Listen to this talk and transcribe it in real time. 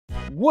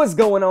What's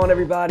going on,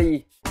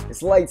 everybody?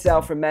 It's Lights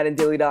Out from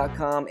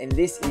MaddenDaily.com, and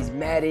this is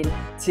Madden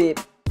Tip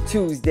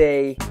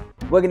Tuesday.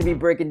 We're going to be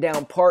breaking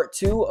down part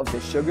 2 of the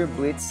Sugar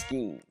Blitz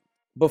scheme.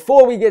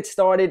 Before we get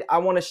started, I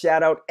want to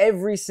shout out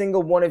every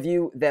single one of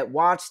you that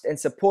watched and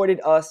supported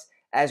us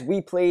as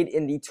we played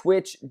in the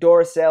Twitch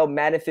Duracell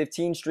Madden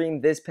 15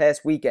 stream this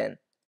past weekend.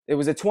 It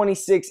was a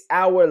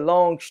 26-hour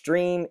long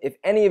stream. If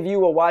any of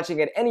you are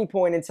watching at any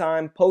point in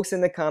time, post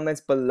in the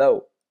comments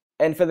below.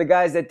 And for the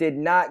guys that did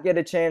not get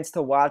a chance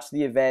to watch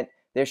the event,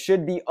 there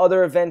should be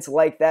other events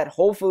like that,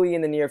 hopefully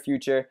in the near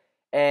future.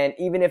 And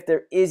even if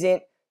there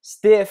isn't,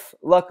 Stiff,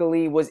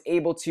 luckily, was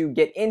able to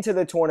get into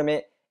the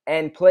tournament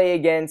and play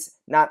against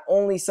not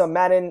only some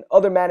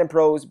other Madden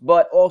pros,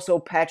 but also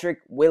Patrick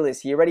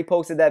Willis. He already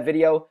posted that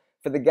video.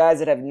 For the guys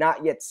that have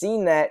not yet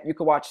seen that, you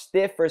can watch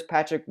Stiff versus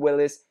Patrick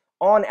Willis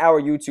on our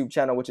YouTube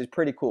channel, which is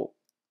pretty cool.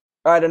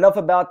 All right, enough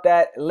about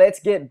that. Let's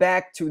get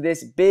back to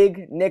this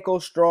big nickel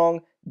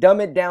strong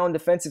dumb it down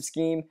defensive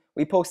scheme.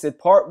 We posted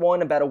part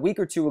 1 about a week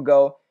or two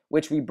ago,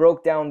 which we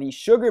broke down the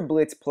Sugar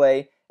Blitz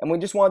play, and we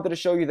just wanted to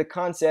show you the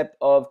concept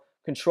of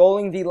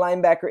controlling the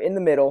linebacker in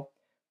the middle,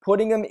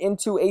 putting him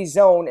into a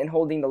zone and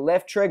holding the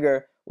left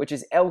trigger, which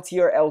is LT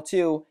or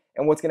L2,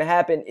 and what's going to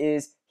happen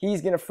is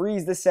he's going to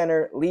freeze the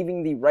center,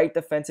 leaving the right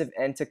defensive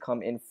end to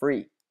come in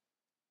free.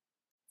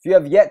 If you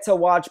have yet to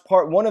watch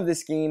part 1 of the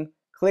scheme,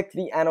 click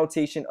the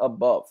annotation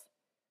above.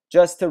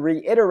 Just to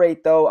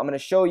reiterate though, I'm going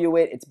to show you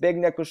it. It's big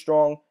nickel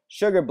strong,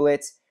 Sugar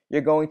Blitz.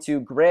 You're going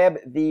to grab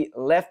the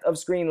left of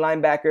screen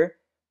linebacker,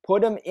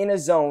 put him in a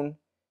zone,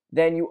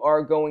 then you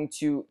are going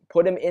to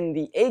put him in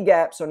the A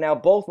gap. So now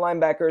both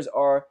linebackers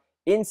are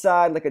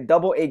inside like a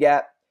double A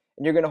gap,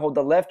 and you're going to hold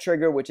the left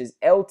trigger, which is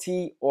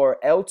LT or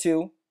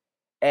L2.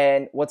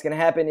 And what's going to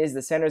happen is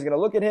the center is going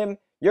to look at him.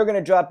 You're going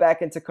to drop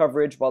back into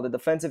coverage while the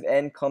defensive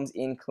end comes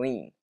in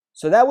clean.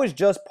 So that was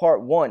just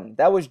part 1.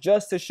 That was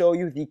just to show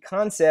you the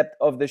concept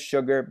of the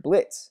Sugar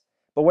Blitz.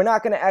 But we're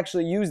not going to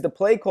actually use the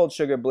play called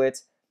Sugar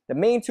Blitz. The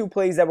main 2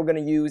 plays that we're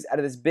going to use out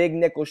of this big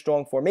nickel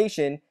strong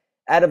formation,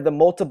 out of the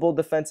multiple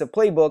defensive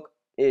playbook,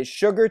 is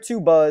Sugar 2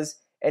 Buzz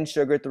and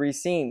Sugar 3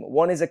 Seam.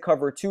 One is a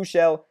cover 2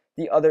 shell,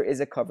 the other is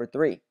a cover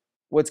 3.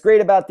 What's great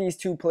about these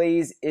 2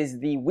 plays is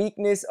the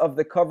weakness of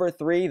the cover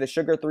 3, the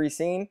Sugar 3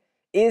 Seam,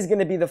 is going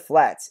to be the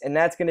flats, and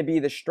that's going to be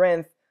the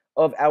strength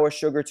of our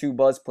Sugar 2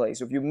 Buzz play.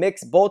 So if you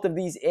mix both of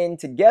these in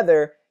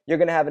together, you're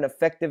going to have an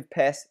effective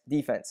pass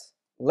defense.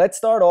 Let's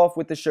start off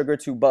with the Sugar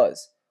 2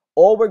 Buzz.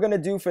 All we're going to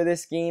do for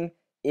this scheme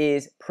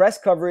is press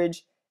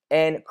coverage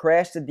and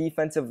crash the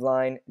defensive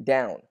line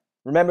down.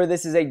 Remember,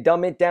 this is a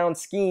dumb it down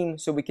scheme,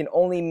 so we can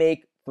only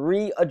make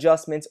 3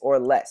 adjustments or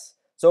less.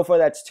 So far,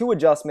 that's 2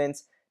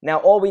 adjustments. Now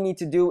all we need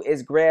to do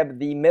is grab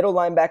the middle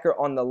linebacker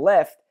on the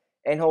left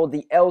and hold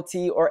the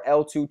LT or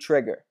L2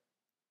 trigger.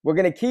 We're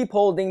going to keep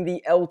holding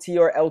the LT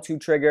or L2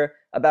 trigger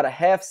about a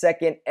half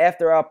second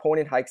after our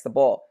opponent hikes the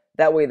ball.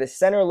 That way the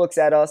center looks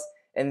at us,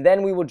 and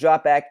then we will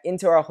drop back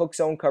into our hook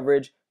zone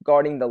coverage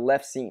guarding the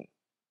left seam.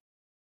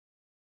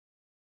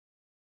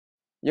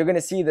 You're going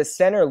to see the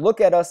center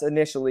look at us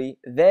initially,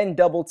 then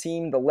double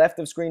team the left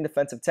of screen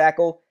defensive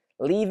tackle,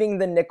 leaving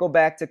the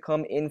nickelback to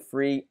come in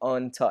free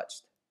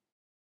untouched.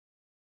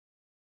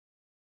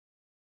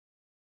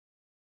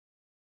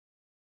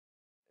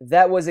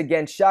 That was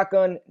against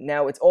shotgun.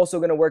 Now it's also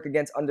going to work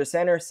against under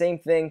center. Same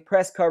thing,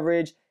 press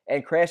coverage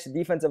and crash the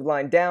defensive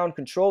line down.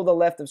 Control the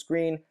left of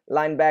screen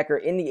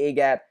linebacker in the A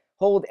gap.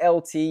 Hold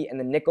LT, and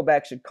the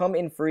nickelback should come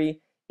in free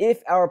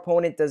if our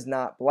opponent does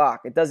not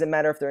block. It doesn't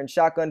matter if they're in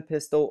shotgun,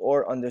 pistol,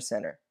 or under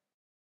center.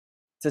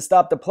 To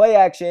stop the play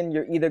action,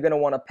 you're either going to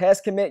want to pass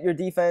commit your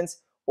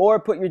defense or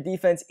put your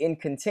defense in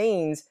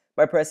contains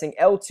by pressing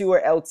L2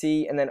 or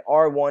LT and then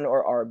R1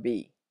 or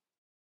RB.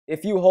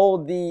 If you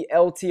hold the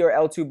LT or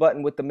L2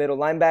 button with the middle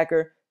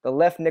linebacker, the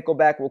left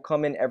nickelback will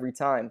come in every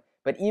time.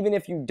 But even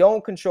if you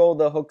don't control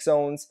the hook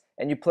zones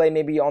and you play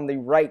maybe on the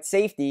right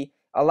safety,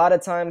 a lot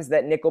of times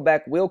that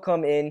nickelback will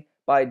come in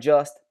by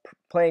just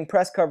playing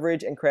press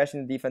coverage and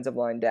crashing the defensive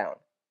line down.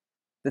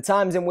 The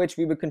times in which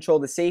we would control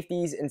the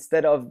safeties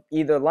instead of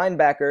either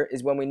linebacker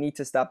is when we need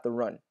to stop the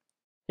run.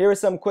 Here are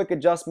some quick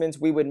adjustments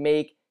we would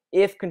make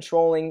if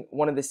controlling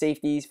one of the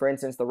safeties, for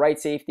instance the right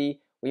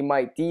safety. We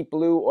might deep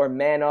blue or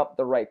man up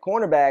the right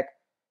cornerback,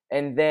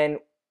 and then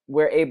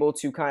we're able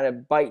to kind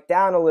of bite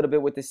down a little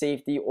bit with the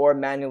safety or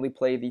manually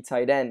play the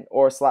tight end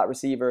or slot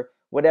receiver,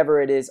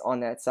 whatever it is on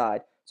that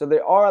side. So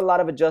there are a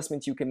lot of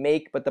adjustments you can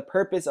make, but the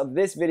purpose of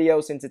this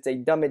video, since it's a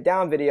dumb it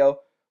down video,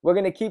 we're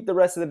going to keep the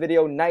rest of the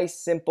video nice,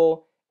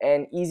 simple,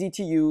 and easy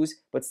to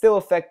use, but still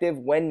effective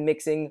when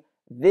mixing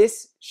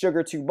this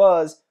Sugar 2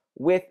 Buzz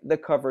with the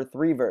cover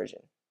 3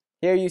 version.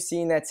 Here you've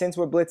seen that since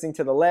we're blitzing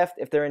to the left,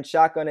 if they're in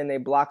shotgun and they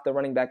block the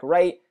running back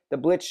right, the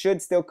blitz should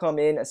still come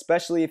in,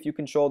 especially if you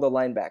control the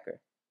linebacker.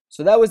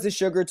 So that was the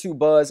Sugar 2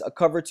 Buzz, a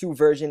cover 2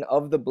 version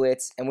of the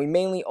blitz, and we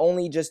mainly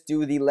only just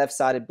do the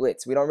left-sided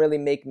blitz. We don't really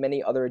make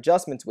many other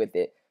adjustments with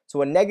it.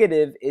 So a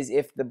negative is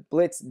if the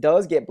blitz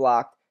does get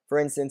blocked, for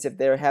instance, if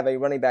they have a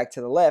running back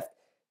to the left,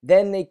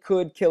 then they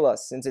could kill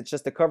us. Since it's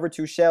just a cover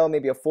 2 shell,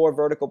 maybe a 4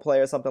 vertical play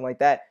or something like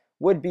that,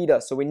 would beat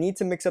us. So we need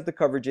to mix up the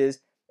coverages,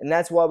 and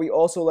that's why we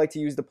also like to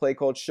use the play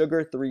called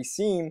Sugar 3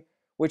 Seam,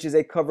 which is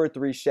a cover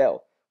 3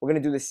 shell. We're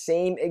going to do the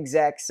same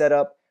exact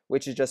setup,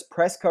 which is just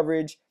press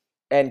coverage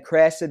and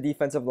crash the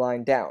defensive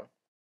line down.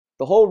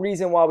 The whole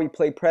reason why we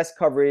play press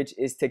coverage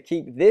is to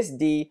keep this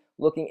D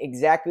looking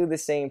exactly the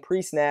same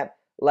pre-snap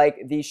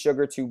like the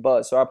Sugar 2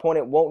 Buzz. So our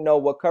opponent won't know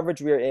what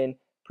coverage we are in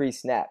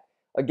pre-snap.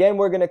 Again,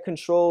 we're going to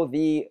control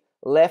the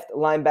left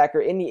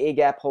linebacker in the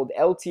A-gap, hold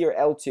LT or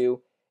L2.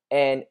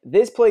 And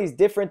this play is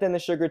different than the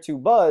Sugar 2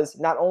 Buzz,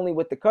 not only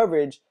with the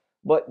coverage,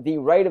 but the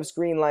right of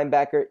screen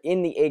linebacker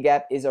in the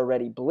A-gap is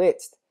already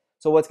blitzed.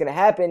 So what's going to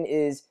happen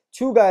is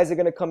 2 guys are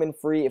going to come in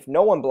free if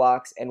no one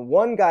blocks, and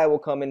 1 guy will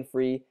come in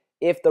free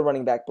if the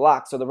running back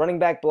blocks. So the running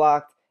back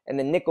blocked, and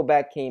the nickel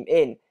back came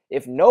in.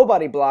 If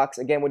nobody blocks,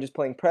 again, we're just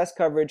playing press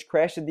coverage,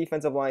 crash the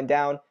defensive line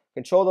down,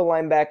 control the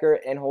linebacker,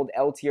 and hold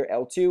LT or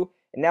L2.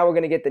 And now we're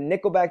going to get the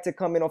nickel back to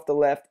come in off the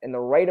left and the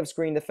right of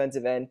screen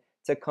defensive end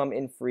to come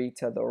in free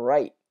to the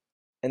right.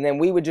 And then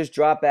we would just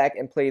drop back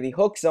and play the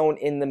hook zone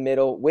in the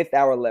middle with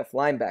our left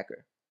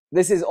linebacker.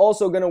 This is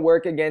also going to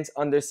work against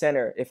under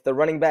center. If the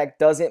running back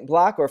doesn't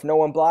block, or if no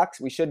one blocks,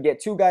 we should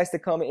get 2 guys to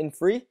come in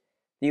free,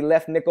 the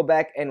left nickel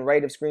back and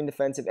right of screen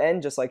defensive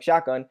end, just like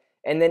shotgun.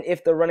 And then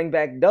if the running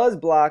back does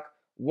block,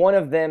 one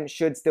of them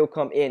should still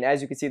come in.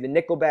 As you can see, the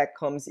nickel back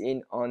comes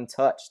in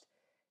untouched.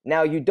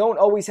 Now, you don't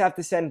always have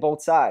to send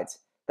both sides.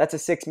 That's a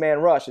 6-man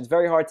rush. It's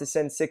very hard to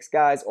send 6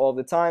 guys all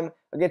the time.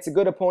 Against a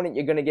good opponent,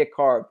 you're going to get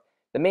carved.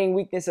 The main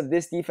weakness of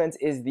this defense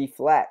is the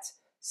flats.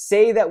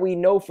 Say that we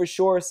know for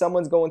sure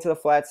someone's going to the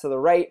flats to the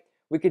right.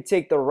 We could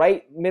take the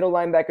right middle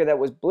linebacker that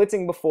was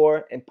blitzing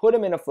before and put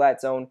him in a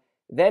flat zone,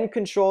 then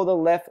control the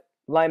left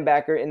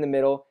linebacker in the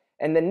middle,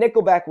 and the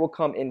nickelback will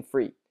come in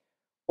free.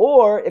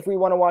 Or if we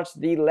want to watch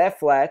the left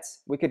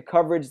flats, we could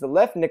coverage the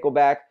left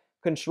nickelback,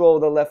 control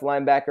the left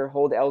linebacker,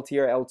 hold LT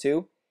or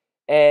L2,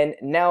 and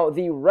now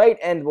the right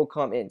end will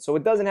come in. So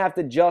it doesn't have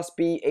to just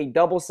be a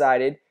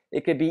double-sided.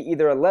 It could be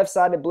either a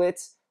left-sided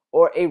blitz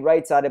or a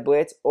right-sided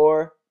blitz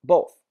or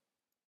both.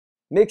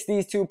 Mix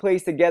these 2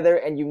 plays together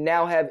and you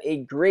now have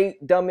a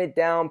great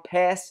dumb-it-down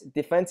pass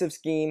defensive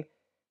scheme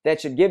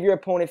that should give your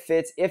opponent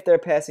fits if they're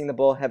passing the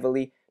ball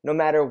heavily, no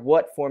matter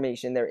what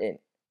formation they're in.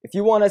 If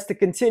you want us to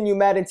continue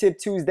Madden Tip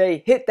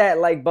Tuesday, hit that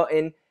like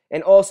button.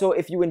 And also,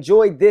 if you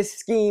enjoyed this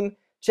scheme,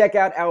 check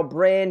out our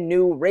brand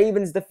new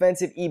Ravens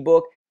Defensive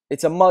Ebook.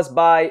 It's a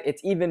must-buy.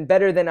 It's even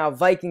better than our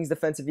Vikings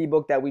Defensive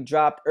Ebook that we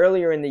dropped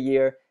earlier in the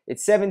year.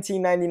 It's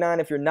 $17.99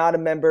 if you're not a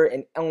member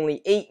and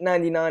only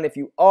 $8.99 if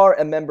you are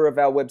a member of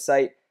our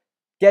website.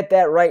 Get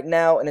that right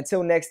now. And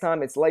until next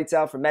time, it's lights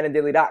out from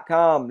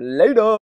MaddenDaily.com. Later.